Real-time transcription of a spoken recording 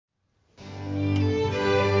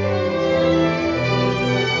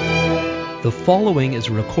following is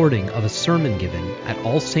a recording of a sermon given at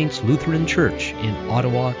All Saints Lutheran Church in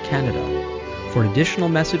Ottawa, Canada. For additional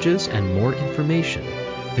messages and more information,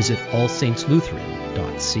 visit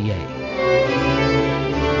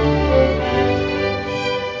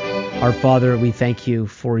allsaintslutheran.ca. Our Father, we thank you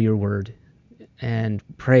for your word and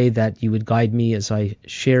pray that you would guide me as I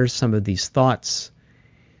share some of these thoughts.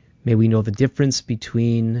 May we know the difference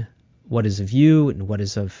between what is of you and what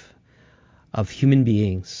is of human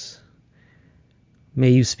beings.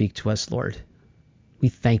 May you speak to us, Lord. We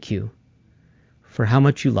thank you for how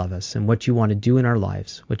much you love us and what you want to do in our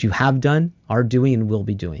lives, what you have done, are doing, and will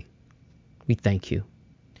be doing. We thank you.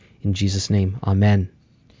 In Jesus' name, amen.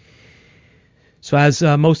 So as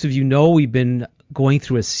most of you know, we've been going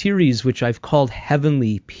through a series which I've called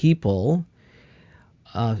Heavenly People,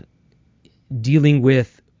 dealing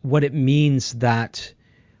with what it means that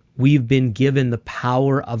we've been given the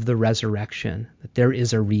power of the resurrection, that there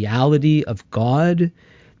is a reality of God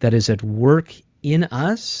that is at work in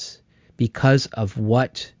us because of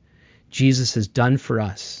what Jesus has done for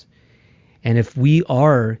us. And if we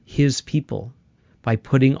are his people by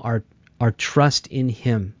putting our trust in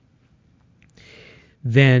him,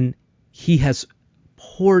 then he has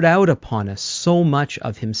poured out upon us so much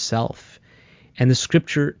of himself. And the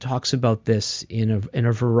scripture talks about this in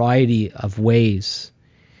a variety of ways.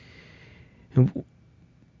 And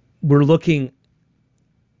we're looking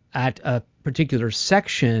at a particular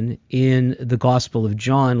section in the Gospel of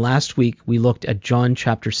John. Last week we looked at John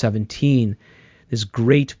chapter 17, this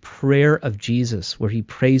great prayer of Jesus where he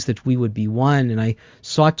prays that we would be one. And I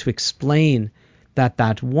sought to explain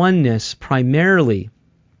that oneness primarily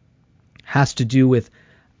has to do with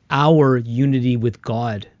our unity with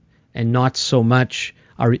God and not so much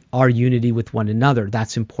our unity with one another.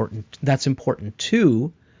 That's important. That's important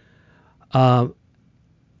too.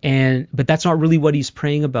 But that's not really what he's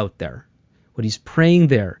praying about there. What he's praying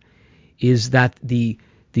there is that the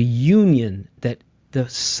union that the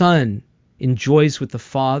Son enjoys with the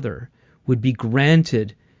Father would be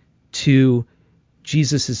granted to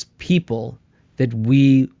Jesus's people, that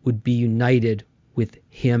we would be united with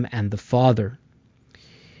him and the Father.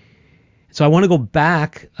 So I want to go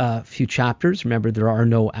back a few chapters. Remember, there are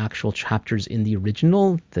no actual chapters in the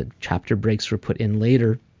original. The chapter breaks were put in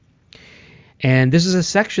later. And this is a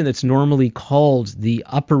section that's normally called the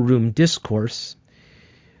Upper Room Discourse,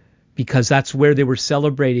 because that's where they were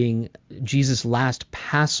celebrating Jesus' last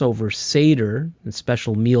Passover Seder, a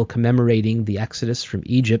special meal commemorating the Exodus from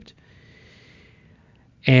Egypt.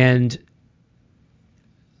 And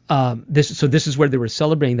this is where they were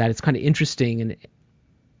celebrating that. It's kind of interesting, and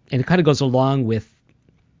it kind of goes along with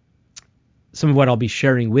some of what I'll be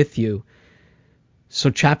sharing with you. So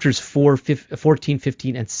chapters 14,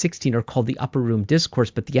 15, and 16 are called the Upper Room Discourse,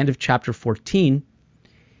 but at the end of chapter 14,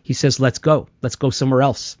 he says, let's go somewhere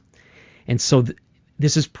else. And so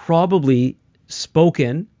this is probably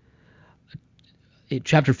spoken,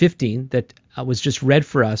 chapter 15 that was just read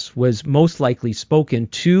for us was most likely spoken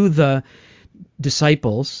to the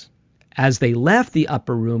disciples as they left the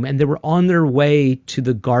upper room and they were on their way to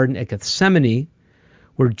the Garden at Gethsemane,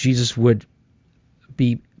 where Jesus would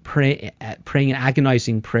be praying an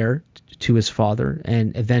agonizing prayer to his Father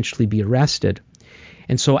and eventually be arrested.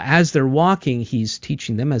 And so as they're walking, he's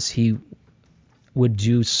teaching them as he would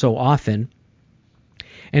do so often.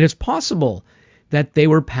 And it's possible that they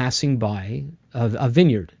were passing by a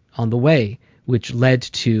vineyard on the way, which led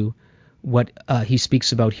to what he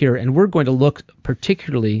speaks about here. And we're going to look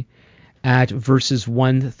particularly at verses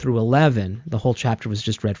 1 through 11. The whole chapter was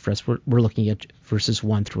just read for us. We're looking at verses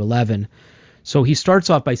 1 through 11. So he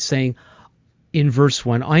starts off by saying in verse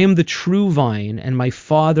 1, I am the true vine, and my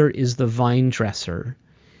Father is the vine dresser.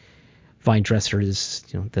 Vine dresser is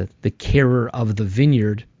the carer of the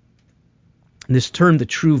vineyard. And this term, the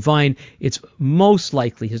true vine, it's most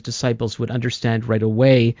likely his disciples would understand right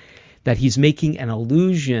away that he's making an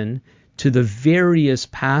allusion to the various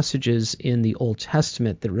passages in the Old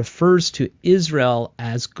Testament that refers to Israel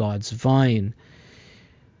as God's vine.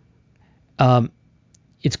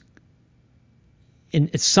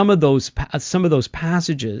 Some of those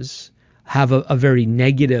passages have a very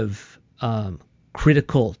negative,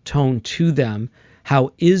 critical tone to them.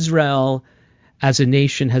 How Israel as a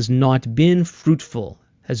nation has not been fruitful,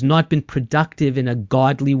 has not been productive in a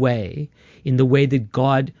godly way, in the way that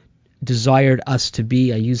God desired us to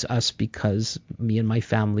be. I use us because me and my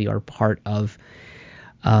family are part of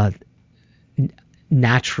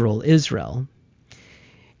natural Israel,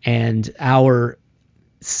 and our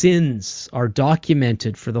sins are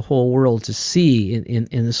documented for the whole world to see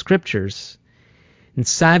in the scriptures. And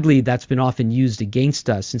sadly, that's been often used against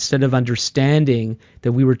us. Instead of understanding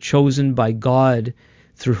that we were chosen by God,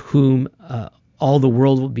 through whom all the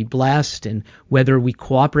world will be blessed, and whether we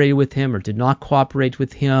cooperated with him or did not cooperate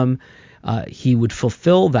with him, he would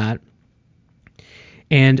fulfill that.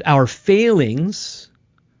 And our failings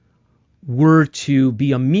were to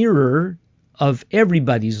be a mirror of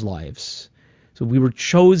everybody's lives. So we were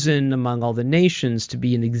chosen among all the nations to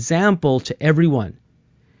be an example to everyone.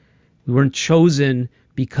 We weren't chosen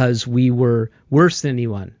because we were worse than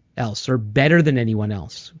anyone else or better than anyone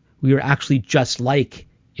else. We were actually just like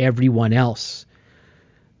everyone else.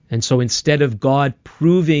 And so instead of God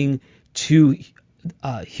proving to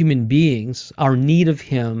human beings our need of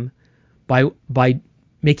him by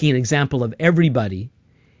making an example of everybody,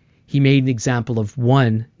 he made an example of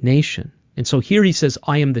one nation. And so here he says,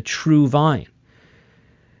 I am the true vine.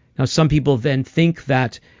 Now, some people then think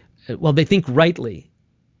that, well, they think rightly.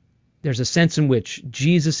 There's a sense in which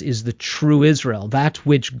Jesus is the true Israel, that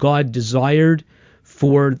which God desired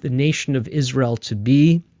for the nation of Israel to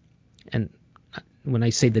be. And when I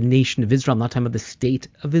say the nation of Israel, I'm not talking about the state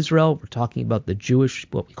of Israel. We're talking about the Jewish,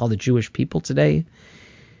 what we call the Jewish people today.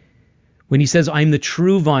 When he says, I'm the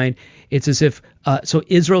true vine, it's as if, so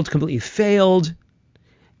Israel completely failed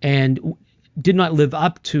and did not live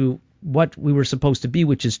up to what we were supposed to be,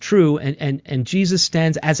 which is true. And Jesus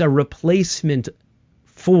stands as a replacement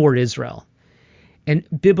for Israel. And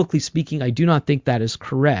biblically speaking, I do not think that is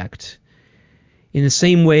correct. In the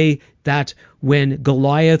same way that when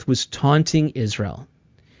Goliath was taunting Israel,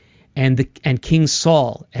 and King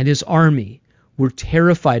Saul and his army were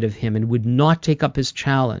terrified of him and would not take up his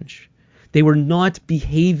challenge, they were not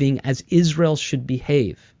behaving as Israel should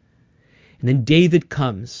behave. And then David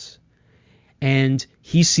comes and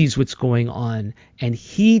he sees what's going on and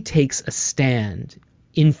he takes a stand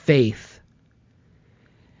in faith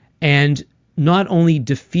and not only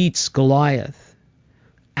defeats Goliath,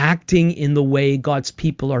 acting in the way God's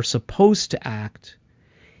people are supposed to act,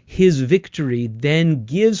 his victory then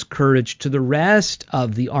gives courage to the rest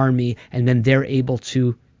of the army, and then they're able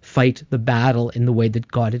to fight the battle in the way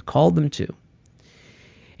that God had called them to.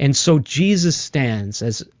 And so Jesus stands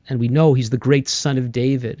as, and we know he's the great son of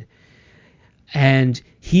David, and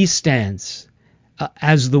he stands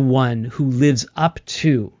as the one who lives up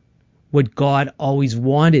to what God always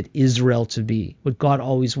wanted Israel to be, what God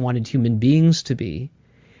always wanted human beings to be.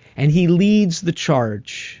 And he leads the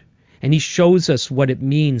charge, and he shows us what it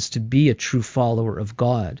means to be a true follower of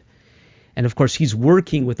God. And of course, he's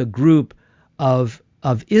working with a group of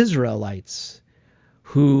Israelites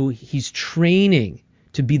who he's training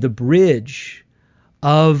to be the bridge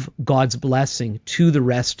of God's blessing to the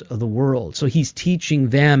rest of the world. So he's teaching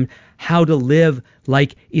them how to live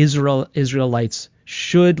like Israelites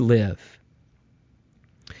should live.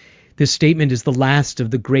 This statement is the last of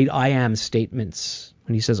the great I am statements.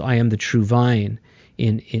 When he says, I am the true vine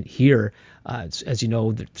in here, as you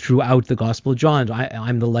know, throughout the Gospel of John,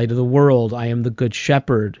 I'm the light of the world, I am the good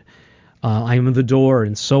shepherd, I am the door,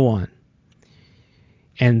 and so on.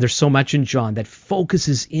 And there's so much in John that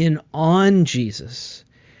focuses in on Jesus.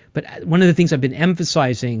 But one of the things I've been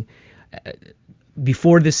emphasizing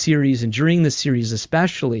before this series and during this series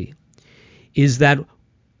especially is that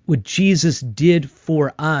what Jesus did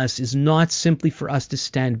for us is not simply for us to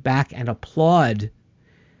stand back and applaud,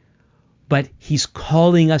 but he's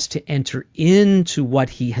calling us to enter into what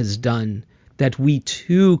he has done, that we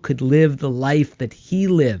too could live the life that he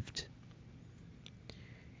lived.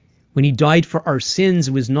 When he died for our sins,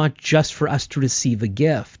 it was not just for us to receive a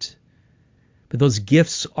gift, but those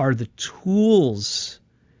gifts are the tools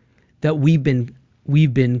that we've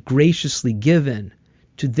been graciously given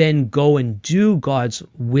to then go and do God's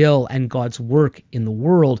will and God's work in the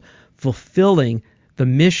world, fulfilling the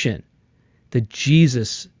mission that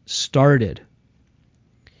Jesus started.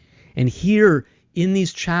 And here in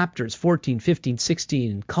these chapters, 14, 15,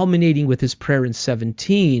 16, culminating with his prayer in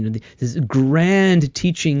 17, these grand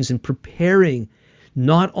teachings and preparing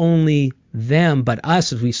not only them, but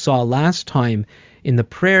us, as we saw last time in the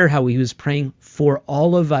prayer, how he was praying for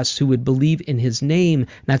all of us who would believe in his name.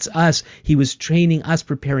 That's us. He was training us,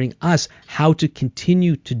 preparing us how to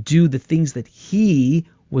continue to do the things that he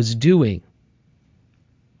was doing.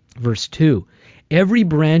 Verse 2, every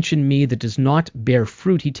branch in me that does not bear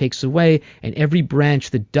fruit he takes away, and every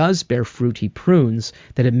branch that does bear fruit he prunes,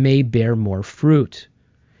 that it may bear more fruit.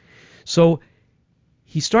 So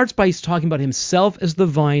he starts by talking about himself as the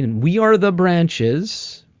vine, and we are the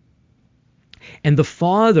branches, and the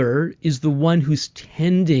Father is the one who's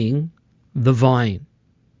tending the vine.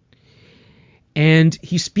 And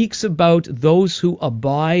he speaks about those who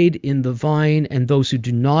abide in the vine and those who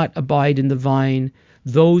do not abide in the vine,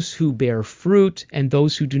 those who bear fruit and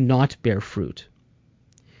those who do not bear fruit.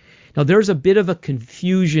 Now there's a bit of a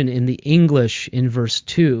confusion in the English in verse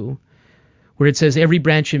 2, where it says, every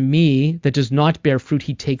branch in me that does not bear fruit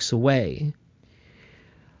he takes away.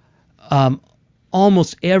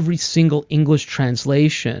 Almost every single English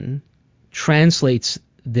translation translates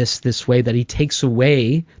this way, that he takes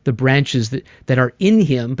away the branches that are in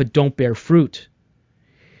him but don't bear fruit.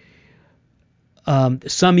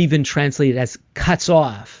 Some even translate it as cuts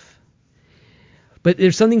off. But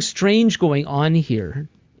there's something strange going on here.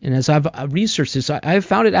 And as I've researched this, I've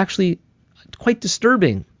found it actually quite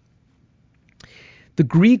disturbing. The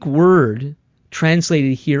Greek word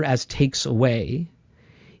translated here as takes away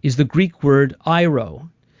is the Greek word airo.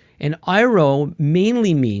 And airo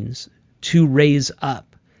mainly means to raise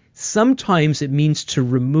up. Sometimes it means to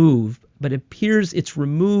remove, but it appears it's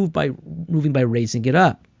removed by raising it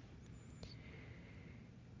up.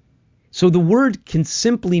 So the word can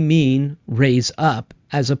simply mean raise up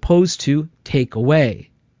as opposed to take away.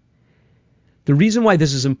 The reason why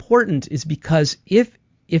this is important is because if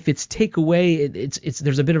it's take away,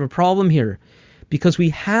 there's a bit of a problem here, because we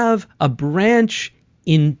have a branch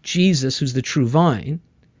in Jesus, who's the true vine,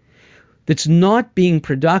 that's not being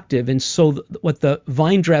productive. And so what the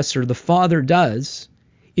vine dresser, the Father, does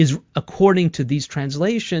is, according to these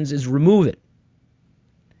translations, is remove it.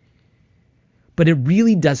 But it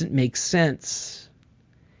really doesn't make sense.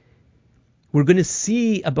 We're going to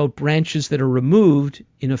see about branches that are removed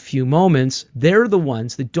in a few moments. They're the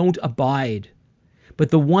ones that don't abide. But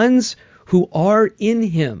the ones who are in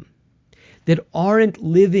him, that aren't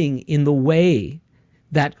living in the way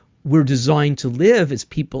that we're designed to live as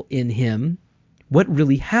people in him, what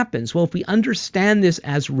really happens? Well, if we understand this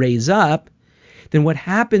as raise up, then what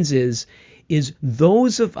happens is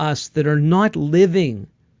those of us that are not living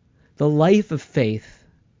the life of faith,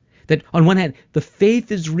 that on one hand, the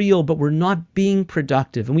faith is real, but we're not being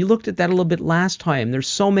productive. And we looked at that a little bit last time. There's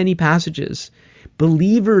so many passages.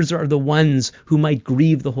 Believers are the ones who might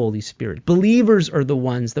grieve the Holy Spirit. Believers are the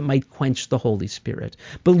ones that might quench the Holy Spirit.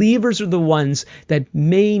 Believers are the ones that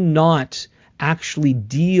may not actually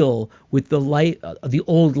deal with the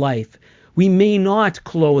old life. We may not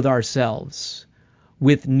clothe ourselves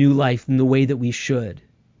with new life in the way that we should,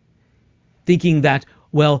 thinking that,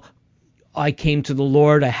 well, I came to the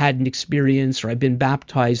Lord, I had an experience, or I've been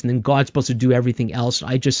baptized, and then God's supposed to do everything else.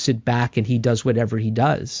 I just sit back and he does whatever he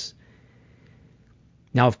does.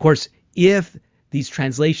 Now, of course, if these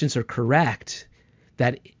translations are correct,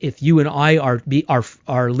 that if you and I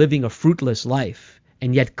are living a fruitless life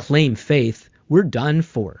and yet claim faith, we're done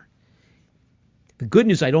for. The good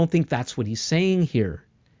news, I don't think that's what he's saying here.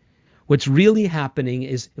 What's really happening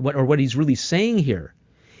is, what he's really saying here,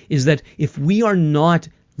 is that if we are not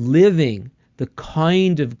living the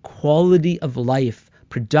kind of quality of life,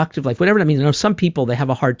 productive life, whatever that means. I know some people, they have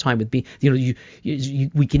a hard time with being,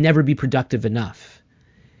 we can never be productive enough.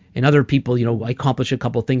 And other people, I accomplish a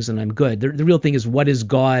couple things and I'm good. The real thing is, what is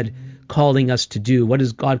God calling us to do? What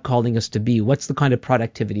is God calling us to be? What's the kind of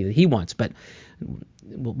productivity that he wants? But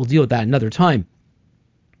we'll deal with that another time.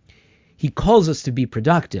 He calls us to be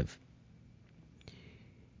productive.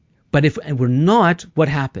 But if we're not, what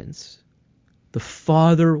happens? The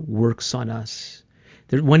Father works on us.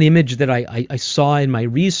 There's one image that I saw in my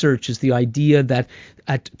research is the idea that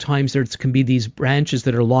at times there can be these branches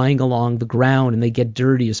that are lying along the ground and they get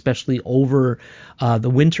dirty, especially over the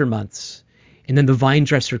winter months. And then the vine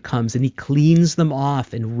dresser comes and he cleans them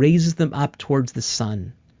off and raises them up towards the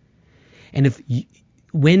sun. And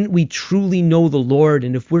when we truly know the Lord,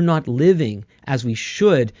 and if we're not living as we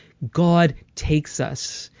should, God takes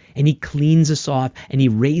us and he cleans us off and he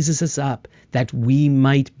raises us up that we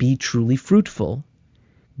might be truly fruitful.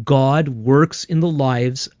 God works in the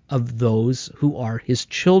lives of those who are his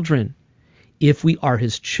children. If we are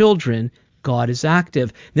his children, God is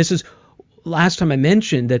active. This is, last time I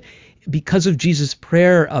mentioned that because of Jesus'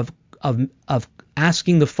 prayer of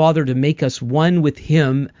asking the Father to make us one with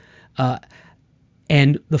him,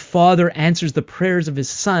 and the Father answers the prayers of his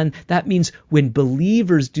Son, that means when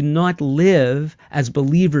believers do not live as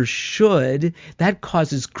believers should, that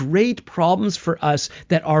causes great problems for us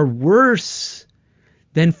that are worse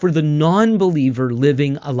than for the non-believer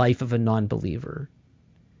living a life of a non-believer.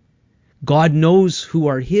 God knows who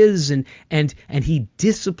are his, and he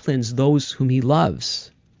disciplines those whom he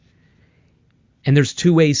loves. And there's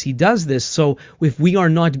two ways he does this. So if we are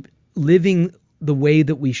not living the way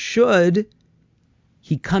that we should,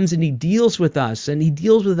 He comes and he deals with us, and he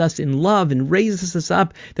deals with us in love and raises us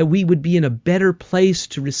up that we would be in a better place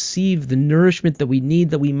to receive the nourishment that we need,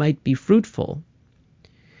 that we might be fruitful.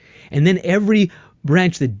 And then every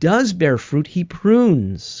branch that does bear fruit, he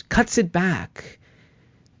prunes, cuts it back.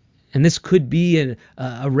 And this could be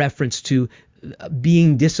a reference to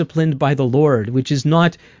being disciplined by the Lord, which is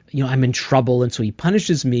not, I'm in trouble and so he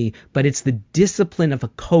punishes me, but it's the discipline of a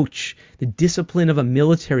coach, the discipline of a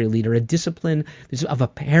military leader, a discipline of a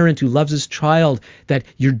parent who loves his child, that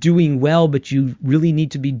you're doing well, but you really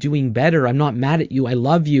need to be doing better. I'm not mad at you. I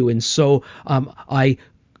love you. And so I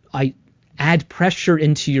add pressure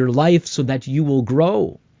into your life so that you will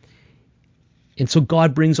grow. And so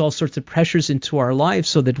God brings all sorts of pressures into our lives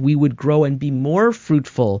so that we would grow and be more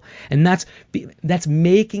fruitful. And that's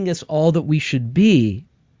making us all that we should be.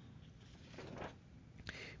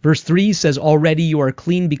 Verse 3 says, already you are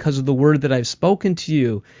clean because of the word that I've spoken to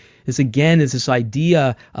you. This again is this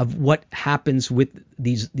idea of what happens with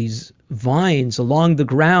these vines along the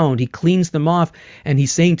ground. He cleans them off, and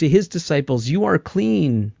he's saying to his disciples, you are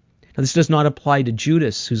clean. Now this does not apply to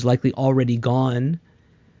Judas, who's likely already gone.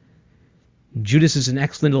 Judas is an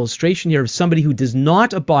excellent illustration here of somebody who does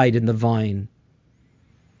not abide in the vine.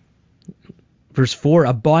 Verse 4,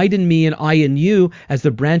 abide in me and I in you, as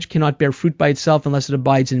the branch cannot bear fruit by itself unless it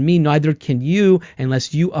abides in me, neither can you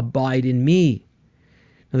unless you abide in me.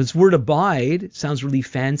 Now this word abide sounds really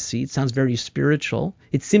fancy. It sounds very spiritual.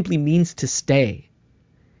 It simply means to stay.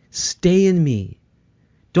 Stay in me.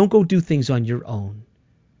 Don't go do things on your own.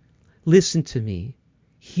 Listen to me.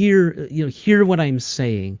 Hear what I'm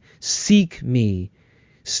saying. Seek me.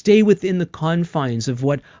 Stay within the confines of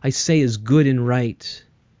what I say is good and right.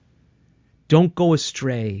 Don't go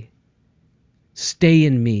astray. Stay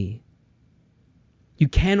in me. You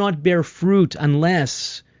cannot bear fruit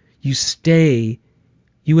unless you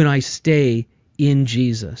and I stay in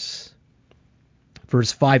Jesus.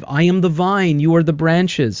 Verse 5, I am the vine, you are the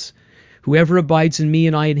branches. Whoever abides in me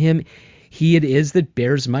and I in him, he it is that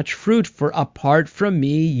bears much fruit, for apart from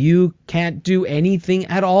me, you can't do anything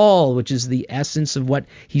at all, which is the essence of what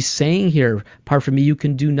he's saying here. Apart from me, you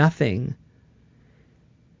can do nothing.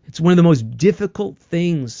 It's one of the most difficult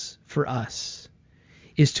things for us,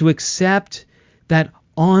 is to accept that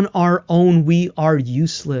on our own we are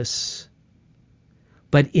useless.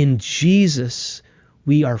 But in Jesus,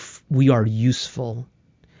 we are useful.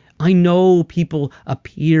 I know people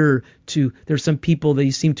there's some people,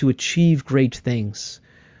 they seem to achieve great things.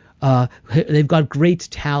 They've got great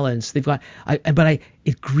talents.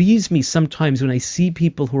 It grieves me sometimes when I see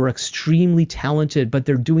people who are extremely talented, but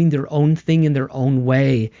they're doing their own thing in their own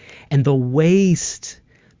way. And the waste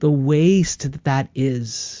that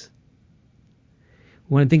is.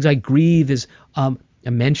 One of the things I grieve is, I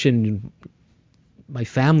mentioned my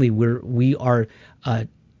family, we are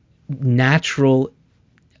natural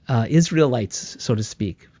Israelites, so to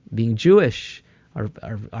speak, being Jewish,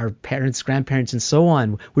 our parents, grandparents, and so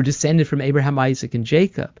on. We're descended from Abraham, Isaac, and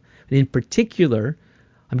Jacob. And in particular,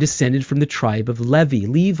 I'm descended from the tribe of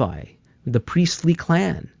Levi, the priestly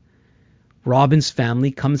clan. Robin's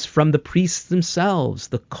family comes from the priests themselves,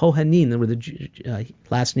 the Kohanim, where the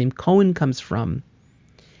last name Cohen comes from.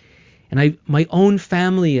 And my own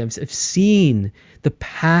family, I've seen the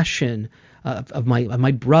passion of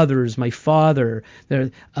my brothers, my father,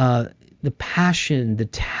 the passion, the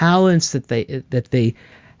talents that they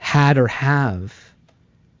had or have,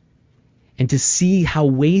 and to see how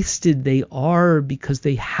wasted they are because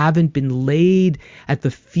they haven't been laid at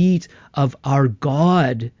the feet of our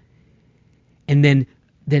God, and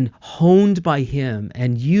then honed by Him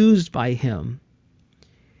and used by Him.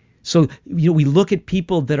 So we look at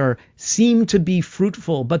people that seem to be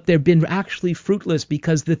fruitful, but they've been actually fruitless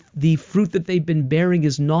because the fruit that they've been bearing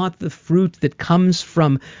is not the fruit that comes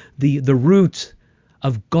from the root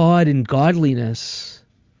of God and godliness.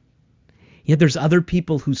 Yet there's other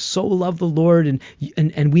people who so love the Lord,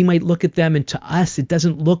 and we might look at them, and to us it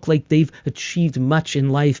doesn't look like they've achieved much in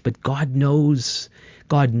life, but God knows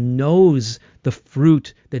the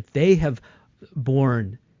fruit that they have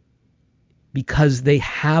borne, because they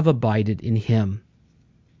have abided in Him.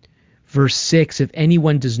 Verse 6, if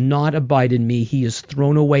anyone does not abide in me, he is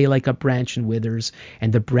thrown away like a branch and withers,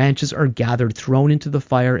 and the branches are gathered, thrown into the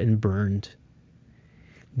fire, and burned.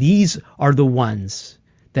 These are the ones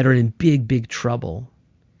that are in big, big trouble.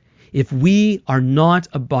 If we are not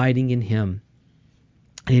abiding in Him,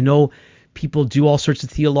 and people do all sorts of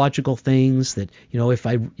theological things that,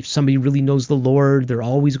 if somebody really knows the Lord, they're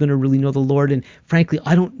always going to really know the Lord. And frankly,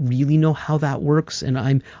 I don't really know how that works, and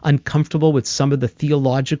I'm uncomfortable with some of the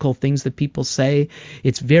theological things that people say.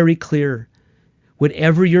 It's very clear.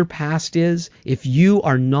 whatever your past is, if you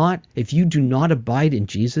do not abide in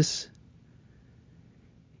Jesus,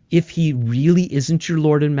 if he really isn't your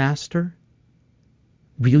Lord and Master,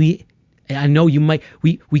 really, I know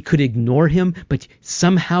we could ignore him, but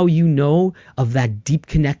somehow you know of that deep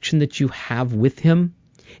connection that you have with him,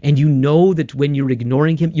 and you know that when you're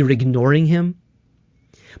ignoring him, you're ignoring him.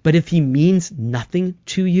 But if he means nothing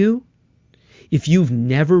to you, if you've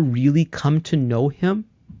never really come to know him,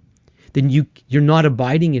 then you're not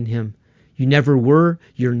abiding in him. You never were,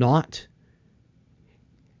 you're not.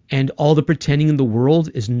 And all the pretending in the world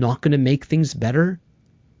is not going to make things better.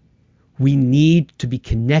 We need to be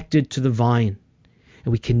connected to the vine.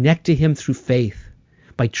 And we connect to him through faith,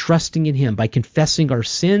 by trusting in him, by confessing our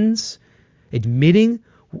sins, admitting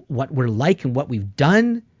what we're like and what we've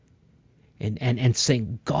done, and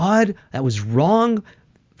saying, God, that was wrong.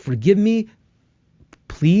 Forgive me.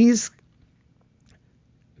 Please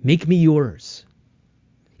make me yours.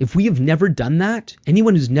 If we have never done that,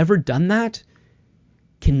 anyone who's never done that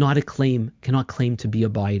cannot claim to be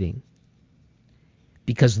abiding.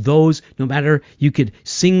 Because those, no matter, you could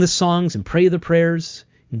sing the songs and pray the prayers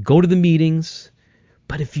and go to the meetings,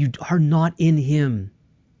 but if you are not in him,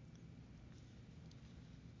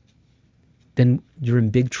 then you're in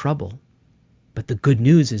big trouble. But the good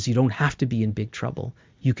news is you don't have to be in big trouble.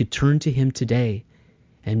 You could turn to him today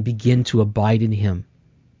and begin to abide in him.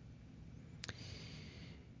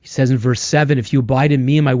 He says in verse 7, if you abide in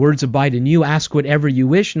me and my words abide in you, ask whatever you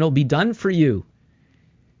wish and it'll be done for you.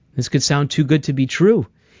 This could sound too good to be true.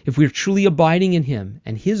 If we're truly abiding in him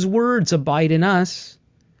and his words abide in us,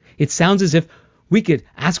 it sounds as if we could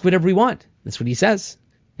ask whatever we want. That's what he says.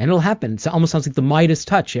 And it'll happen. It almost sounds like the Midas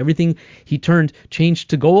touch. Everything he changed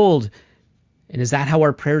to gold. And is that how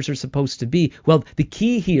our prayers are supposed to be? Well, the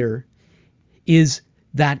key here is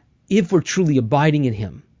that if we're truly abiding in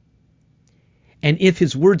him, and if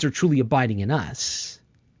his words are truly abiding in us,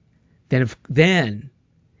 then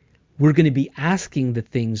we're going to be asking the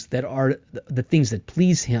things that are the things that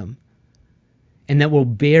please him, and that will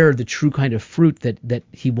bear the true kind of fruit that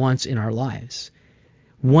he wants in our lives.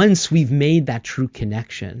 Once we've made that true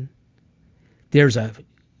connection, there's a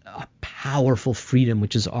powerful freedom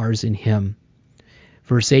which is ours in him.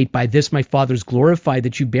 Verse 8, by this my Father is glorified,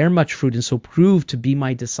 that you bear much fruit and so prove to be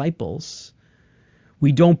my disciples.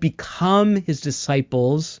 We don't become his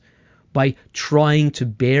disciples by trying to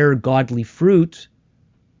bear godly fruit.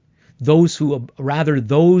 Those who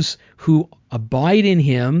abide in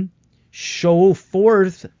him show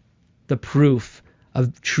forth the proof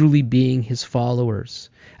of truly being his followers.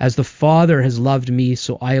 As the Father has loved me,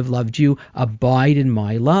 so I have loved you. Abide in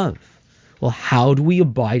my love. Well, how do we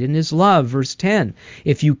abide in his love? Verse 10,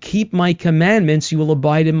 if you keep my commandments, you will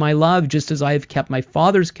abide in my love, just as I have kept my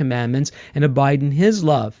Father's commandments and abide in his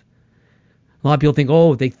love. A lot of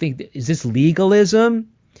people think, is this legalism?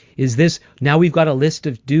 Is this, now we've got a list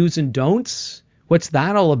of do's and don'ts? What's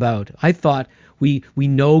that all about? I thought we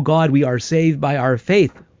know God, we are saved by our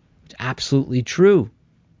faith. It's absolutely true.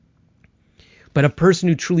 But a person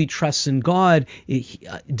who truly trusts in God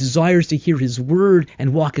desires to hear his word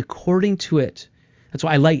and walk according to it. That's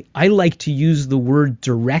why I like to use the word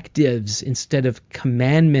directives instead of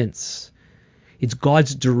commandments. It's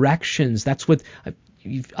God's directions. That's what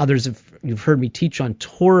you've heard me teach on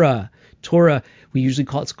Torah. Torah, we usually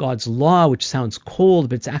call it God's law, which sounds cold,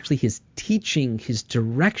 but it's actually his teaching, his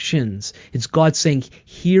directions. It's God saying,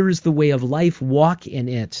 here's the way of life, walk in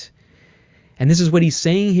it. And this is what he's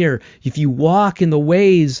saying here. If you walk in the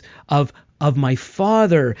ways of my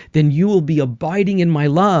Father, then you will be abiding in my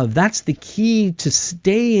love. That's the key to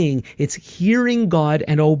staying. It's hearing God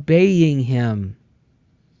and obeying him.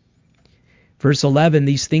 Verse 11,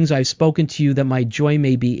 these things I've spoken to you that my joy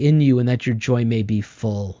may be in you and that your joy may be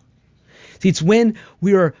full. See, it's when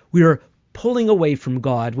we are pulling away from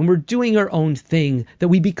God, when we're doing our own thing, that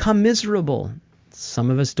we become miserable. Some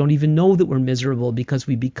of us don't even know that we're miserable because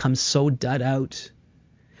we become so dug out.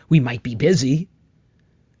 We might be busy.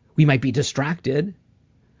 We might be distracted.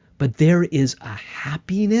 But there is a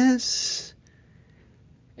happiness.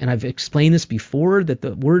 And I've explained this before, that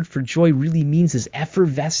the word for joy really means is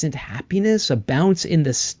effervescent happiness, a bounce in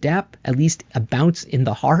the step, at least a bounce in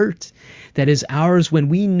the heart, that is ours when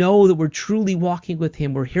we know that we're truly walking with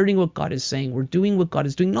him. We're hearing what God is saying. We're doing what God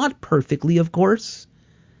is doing. Not perfectly, of course.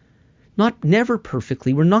 Never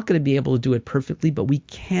perfectly. We're not going to be able to do it perfectly, but we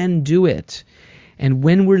can do it. And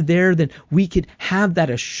when we're there, then we could have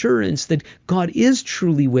that assurance that God is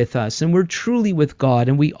truly with us, and we're truly with God,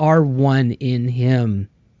 and we are one in him.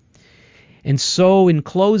 And so, in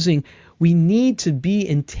closing, we need to be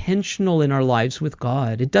intentional in our lives with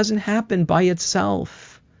God. It doesn't happen by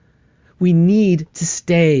itself. We need to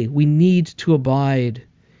stay. We need to abide.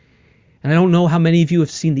 And I don't know how many of you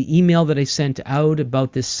have seen the email that I sent out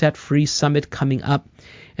about this Set Free Summit coming up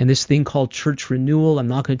and this thing called Church Renewal. I'm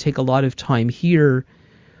not going to take a lot of time here,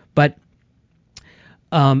 but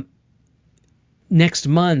next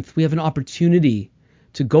month we have an opportunity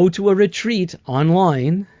to go to a retreat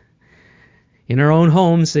online in our own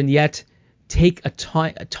homes and yet take a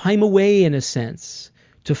time away, in a sense,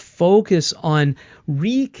 to focus on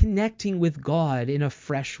reconnecting with God in a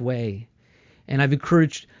fresh way. And I've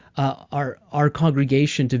encouraged our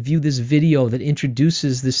congregation to view this video that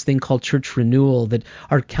introduces this thing called Church Renewal that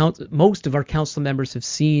most of our council members have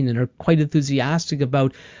seen and are quite enthusiastic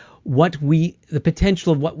about the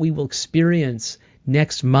potential of what we will experience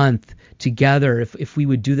next month together if we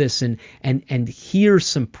would do this and hear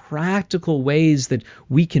some practical ways that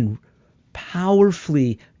we can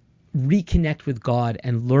powerfully reconnect with God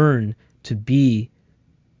and learn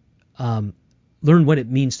what it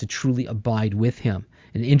means to truly abide with Him.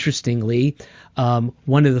 And interestingly,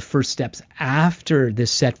 one of the first steps after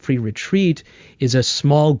this Set Free retreat is a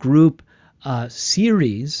small group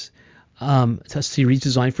series. It's a series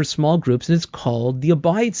designed for small groups, and it's called the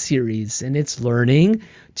Abide series. And it's learning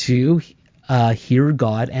to hear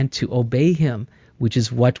God and to obey Him, which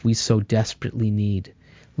is what we so desperately need.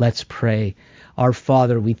 Let's pray. Our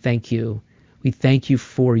Father, we thank you. We thank you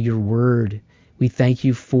for your word. We thank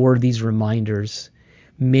you for these reminders.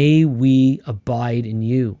 May we abide in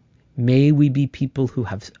you. May we be people who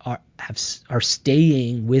are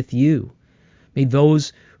staying with you. May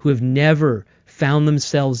those who have never found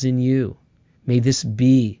themselves in you, may this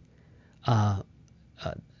be a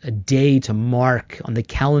day to mark on the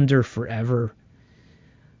calendar forever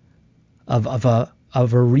of a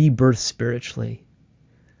rebirth spiritually.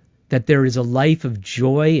 That there is a life of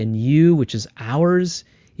joy in you, which is ours,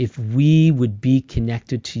 if we would be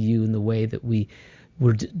connected to you in the way that we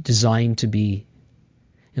were designed to be.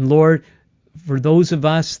 And Lord, for those of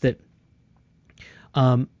us that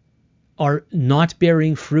are not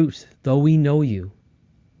bearing fruit, though we know you,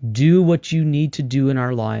 do what you need to do in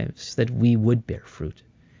our lives that we would bear fruit.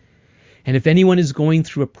 And if anyone is going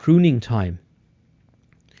through a pruning time,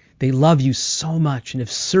 they love you so much and have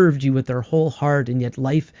served you with their whole heart, and yet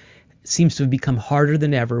life seems to have become harder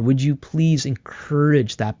than ever, would you please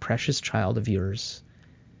encourage that precious child of yours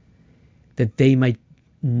that they might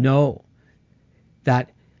know that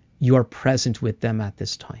you are present with them at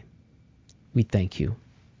this time. We thank you.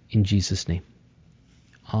 In Jesus' name.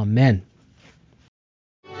 Amen.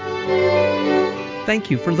 Thank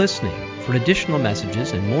you for listening. For additional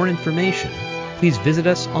messages and more information, please visit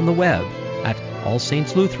us on the web at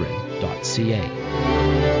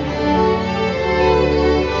allsaintslutheran.ca.